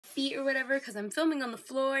feet or whatever because I'm filming on the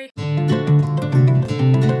floor.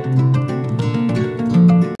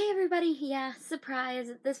 Hey everybody, yeah,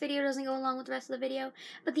 surprise. This video doesn't go along with the rest of the video,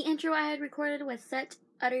 but the intro I had recorded was such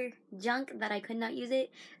utter junk that I could not use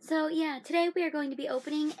it. So yeah, today we are going to be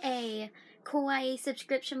opening a Kawaii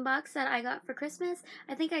subscription box that I got for Christmas.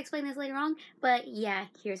 I think I explained this later on, but yeah,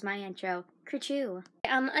 here's my intro. Kerchoo.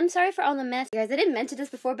 I'm sorry for all the mess, guys. I didn't mention this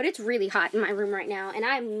before, but it's really hot in my room right now, and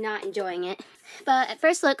I'm not enjoying it. But at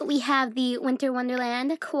first look, we have the Winter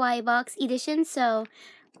Wonderland Kawaii box edition. So,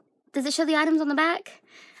 does it show the items on the back?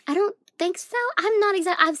 I don't think so. I'm not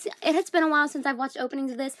exact. It has been a while since I've watched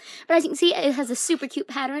openings of this, but as you can see, it has a super cute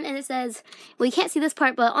pattern, and it says, well, you can't see this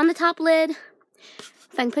part, but on the top lid,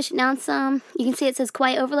 if I can push it down some, you can see it says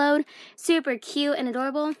Kawaii Overload. Super cute and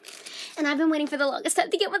adorable. And I've been waiting for the longest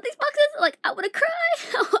time to get one of these boxes. Like, I want to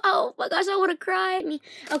cry. Oh my gosh, I want to cry.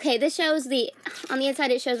 Okay, this shows on the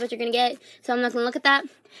inside it shows what you're going to get. So I'm not going to look at that.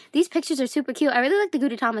 These pictures are super cute. I really like the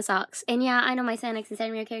Gudetama socks. And yeah, I know my Sanix and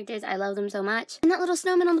Sanrio characters. I love them so much. And that little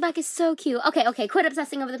snowman on the back is so cute. Okay, quit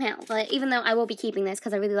obsessing over the panel. But even though I will be keeping this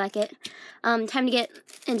because I really like it. Time to get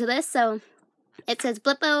into this. So it says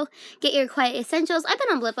Blippo, get your Kawaii essentials. I've been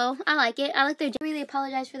on Blippo. I like it. I like their. I really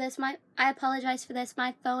apologize for this. I apologize for this.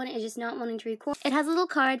 My phone is just not wanting to record. It has a little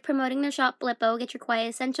card promoting their shop, Blippo. Get your Kawaii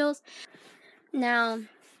essentials. Now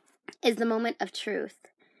is the moment of truth.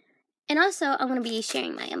 And also, I'm going to be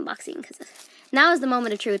sharing my unboxing because now is the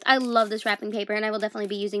moment of truth. I love this wrapping paper, and I will definitely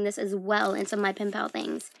be using this as well in some of my pen pal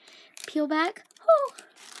things. Peel back.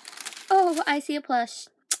 Oh, I see a plush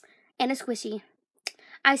and a squishy.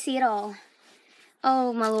 I see it all.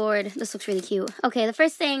 Oh my lord, this looks really cute. Okay, the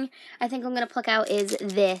first thing I think I'm going to pluck out is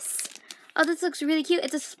this. Oh, this looks really cute.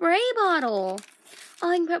 It's a spray bottle.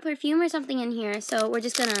 Oh, I can put perfume or something in here. So we're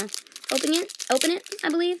just going to open it, I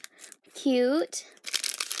believe. Cute.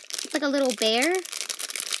 It's like a little bear.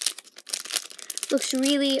 Looks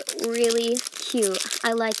really, really cute.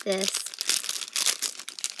 I like this.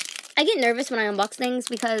 I get nervous when I unbox things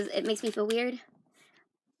because it makes me feel weird.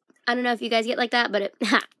 I don't know if you guys get like that, but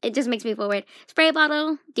it just makes me feel weird. Spray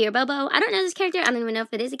bottle, Dear Bobo. I don't know this character. I don't even know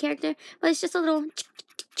if it is a character, but it's just a little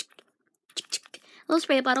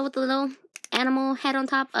spray bottle with a little animal head on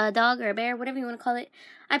top, a dog or a bear, whatever you want to call it.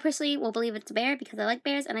 I personally will believe it's a bear because I like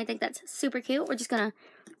bears, and I think that's super cute. We're just going to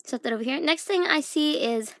set that over here. Next thing I see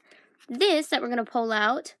is this that we're going to pull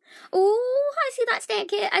out. Oh, I see that stamp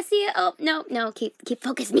kit. I see it. Oh, no. Keep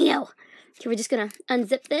focus, Neo. Okay, we're just going to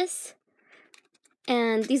unzip this.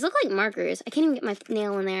 And these look like markers. I can't even get my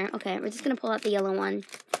nail in there. Okay, we're just going to pull out the yellow one.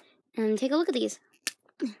 And take a look at these.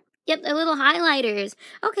 Yep, they're little highlighters.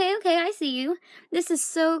 Okay, I see you. This is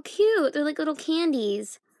so cute. They're like little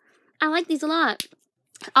candies. I like these a lot.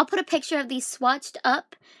 I'll put a picture of these swatched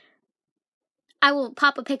up. I will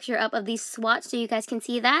pop a picture up of these swatched so you guys can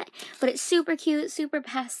see that. But it's super cute, super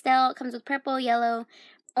pastel. It comes with purple, yellow,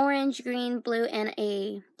 orange, green, blue, and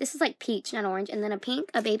this is like peach, not orange, and then a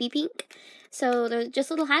pink, a baby pink. So they're just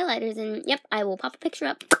little highlighters, and yep, I will pop a picture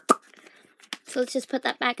up. So let's just put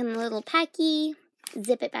that back in the little packy,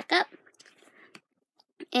 zip it back up.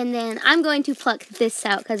 And then I'm going to pluck this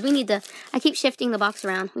out, because we need to, I keep shifting the box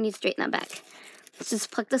around. We need to straighten that back. Let's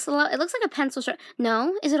just pluck this a little. It looks like a pencil strip.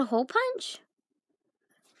 No, is it a hole punch?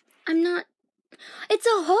 I'm not. It's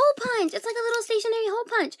a hole punch. It's like a little stationary hole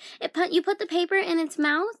punch. You put the paper in its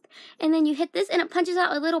mouth, and then you hit this, and it punches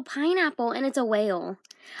out a little pineapple, and it's a whale.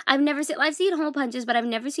 I've seen hole punches, but I've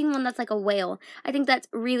never seen one that's like a whale. I think that's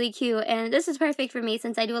really cute, and this is perfect for me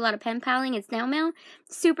since I do a lot of pen paling and snail mail.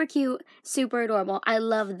 Super cute, super adorable. I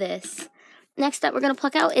love this. Next up, we're going to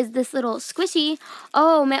pluck out is this little squishy.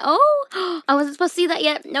 Oh, man. Oh, I wasn't supposed to see that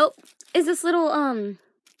yet. Nope. Is this little,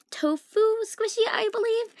 tofu squishy, I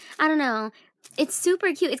believe? I don't know. It's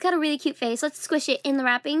super cute. It's got a really cute face. Let's squish it in the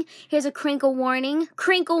wrapping. Here's a crinkle warning.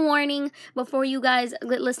 Crinkle warning before you guys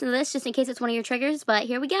listen to this, just in case it's one of your triggers. But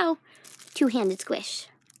here we go. Two-handed squish.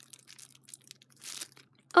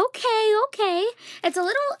 Okay.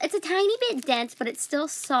 It's a tiny bit dense, but it's still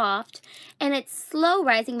soft. And it's slow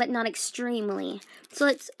rising, but not extremely. So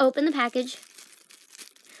let's open the package.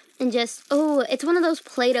 And just, it's one of those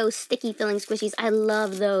Play-Doh sticky filling squishies. I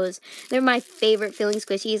love those. They're my favorite filling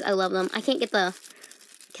squishies. I love them. I can't get can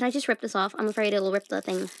I just rip this off? I'm afraid it'll rip the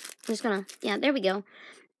thing. I'm just gonna, yeah, there we go.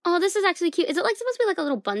 Oh, this is actually cute. Is it like supposed to be like a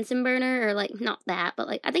little Bunsen burner? Or like, not that, but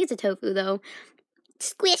like, I think it's a tofu though.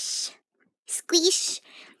 Squish. Squish.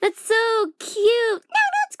 That's so cute. No,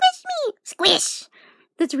 don't squish me. Squish.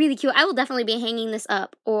 That's really cute. I will definitely be hanging this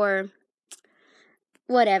up or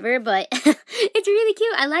whatever, but it's really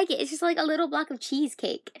cute. I like it. It's just like a little block of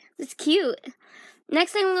cheesecake. It's cute.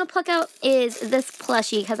 Next thing I'm going to pluck out is this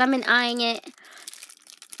plushie because I've been eyeing it.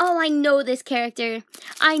 Oh, I know this character.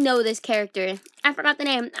 I know this character. I forgot the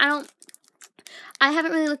name. I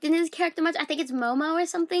haven't really looked into this character much. I think it's Momo or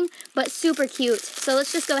something, but super cute. So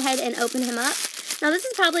let's just go ahead and open him up. Now this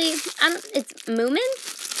is probably, it's Moomin?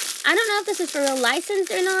 I don't know if this is for real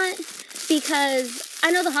licensed or not, because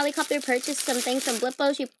I know the helicopter purchased some things from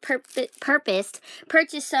Blippo. She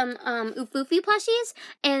purchased some Oofy plushies,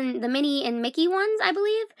 and the Minnie and Mickey ones, I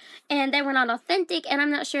believe, and they were not authentic, and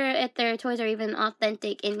I'm not sure if their toys are even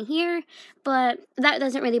authentic in here, but that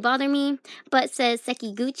doesn't really bother me. But it says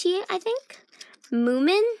Sekiguchi, I think.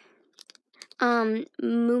 Moomin.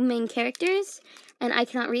 Moomin characters, and I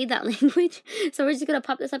cannot read that language, so we're just gonna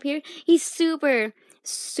pop this up here. He's super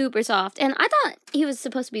soft, and I thought he was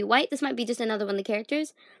supposed to be white. This might be just another one of the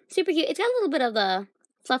characters. Super cute. It's got a little bit of the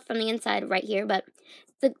fluff from the inside right here, but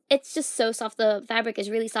it's just so soft. The fabric is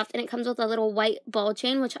really soft, and it comes with a little white ball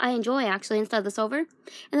chain, which I enjoy actually, instead of the silver,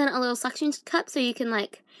 and then a little suction cup, so you can,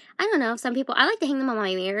 like, I don't know, some people, I like to hang them on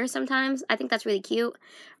my mirror sometimes. I think that's really cute,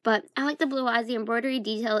 but I like the blue eyes. The embroidery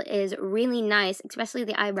detail is really nice, especially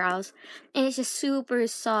the eyebrows, and it's just super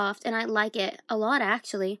soft, and I like it a lot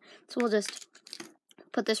actually. So we'll just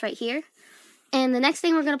put this right here. And the next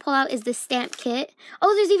thing we're going to pull out is the stamp kit.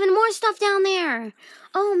 Oh, there's even more stuff down there.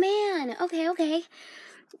 Oh man, okay.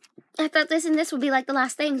 I thought this and this would be like the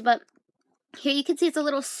last things, but here you can see it's a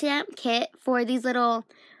little stamp kit for these little,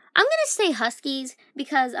 I'm going to say huskies,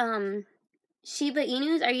 because Shiba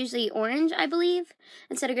Inus are usually orange, I believe,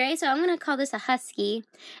 instead of gray, so I'm going to call this a husky.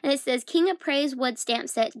 And it says King of Praise Wood Stamp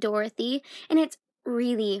Set Dorothy, and it's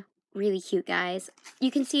really cute, guys. You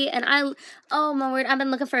can see, and oh my word, I've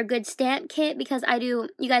been looking for a good stamp kit, because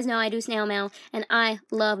you guys know I do snail mail, and I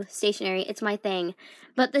love stationery. It's my thing.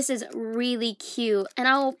 But this is really cute, and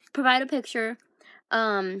I'll provide a picture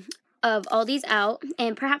of all these out,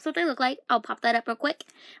 and perhaps what they look like. I'll pop that up real quick.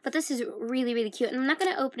 But this is really cute, and I'm not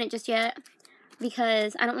going to open it just yet,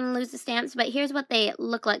 because I don't want to lose the stamps, but here's what they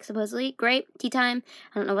look like, supposedly. Grape, tea time,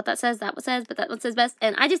 I don't know what that says, but that one says best,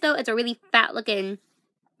 and I just know it's a really fat looking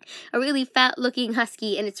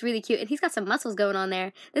husky, and it's really cute, and he's got some muscles going on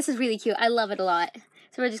there. This is really cute. I love it a lot.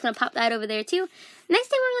 So we're just going to pop that over there too. Next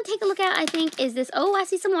thing we're going to take a look at, I think, is this. Oh, I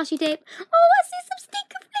see some washi tape. Oh, I see some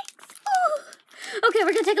sticker flakes. Oh. Okay,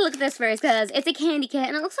 we're going to take a look at this first, because it's a candy kit,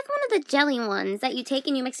 and it looks like one of the jelly ones that you take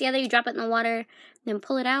and you mix together, you drop it in the water, then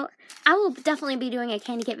pull it out. I will definitely be doing a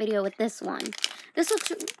candy kit video with this one. This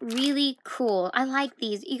looks really cool. I like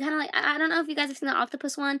these. You kind of like, I don't know if you guys have seen the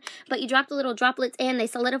octopus one, but you drop the little droplets in, they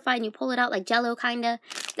solidify, and you pull it out like Jello, kind of.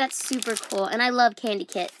 That's super cool, and I love candy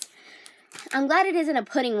kits. I'm glad it isn't a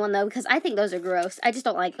pudding one, though, because I think those are gross. I just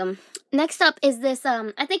don't like them. Next up is this,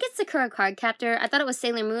 I think it's Sakura Card Captor. I thought it was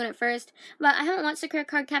Sailor Moon at first, but I haven't watched Sakura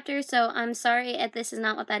Card Captor, so I'm sorry if this is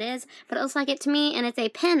not what that is, but it looks like it to me, and it's a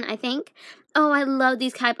pen, I think. Oh, I love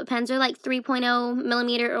these type of pens. They're like 3.0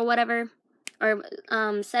 millimeter or whatever, or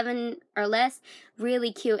 7 or less.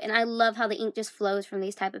 Really cute, and I love how the ink just flows from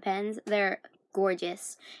these type of pens. They're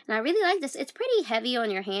gorgeous, and I really like this. It's pretty heavy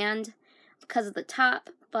on your hand because of the top,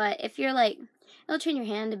 but if you're like, it'll train your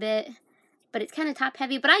hand a bit, but it's kind of top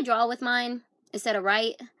heavy. But I draw with mine instead of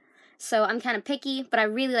write, so I'm kind of picky, but I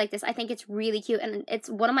really like this. I think it's really cute, and it's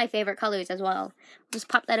one of my favorite colors as well. Just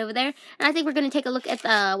pop that over there, and I think we're going to take a look at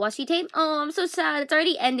the washi tape. Oh, I'm so sad. It's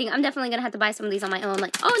already ending. I'm definitely going to have to buy some of these on my own.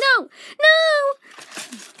 Like, oh no!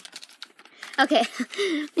 Okay,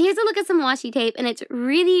 here's a look at some washi tape, and it's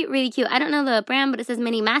really cute. I don't know the brand, but it says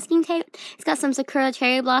mini masking tape. It's got some Sakura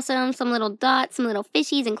cherry blossoms, some little dots, some little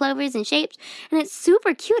fishies and clovers and shapes, and it's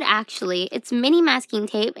super cute, actually. It's mini masking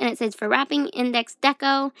tape, and it says for wrapping, index,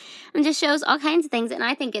 deco, and just shows all kinds of things, and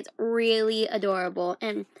I think it's really adorable.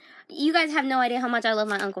 And you guys have no idea how much I love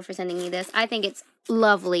my uncle for sending me this. I think it's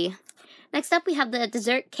lovely. Next up, we have the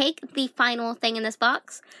dessert cake, the final thing in this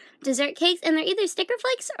box. Dessert cakes, and they're either sticker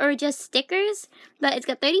flakes or just stickers, but it's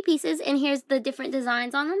got 30 pieces, and here's the different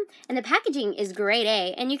designs on them, and the packaging is grade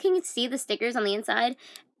A, and you can see the stickers on the inside,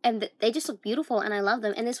 and they just look beautiful, and I love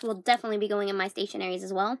them, and this will definitely be going in my stationaries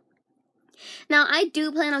as well. Now, I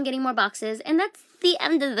do plan on getting more boxes, and that's the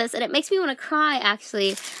end of this, and it makes me want to cry,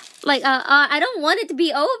 actually. Like, I don't want it to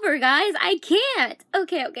be over, guys. I can't.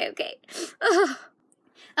 Okay. Ugh.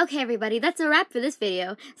 Okay, everybody, that's a wrap for this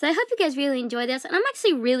video. So I hope you guys really enjoyed this, and I'm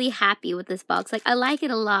actually really happy with this box. Like, I like it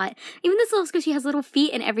a lot. Even this little squishy has little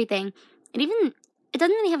feet and everything. It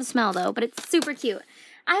doesn't really have a smell, though, but it's super cute.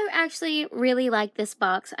 I actually really like this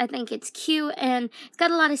box. I think it's cute, and it's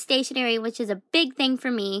got a lot of stationery, which is a big thing for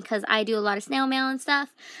me, because I do a lot of snail mail and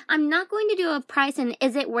stuff. I'm not going to do a price and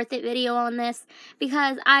is it worth it video on this,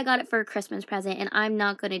 because I got it for a Christmas present, and I'm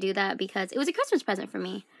not going to do that because it was a Christmas present for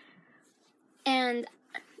me. And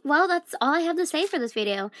well, that's all I have to say for this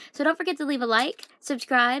video. So don't forget to leave a like,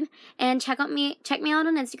 subscribe, and check me out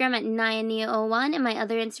on Instagram at NiaNeo01 and my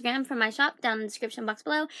other Instagram for my shop down in the description box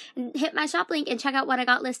below. And hit my shop link and check out what I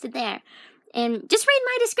got listed there. And just read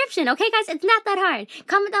my description, okay, guys? It's not that hard.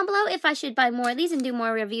 Comment down below if I should buy more of these and do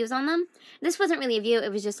more reviews on them. This wasn't really a review.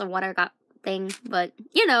 It was just a what I got thing, but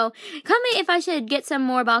you know, comment if I should get some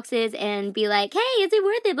more boxes and be like, hey, is it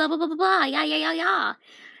worth it, blah blah blah blah blah, yeah.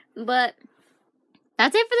 But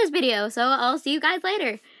that's it for this video, so I'll see you guys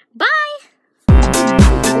later. Bye.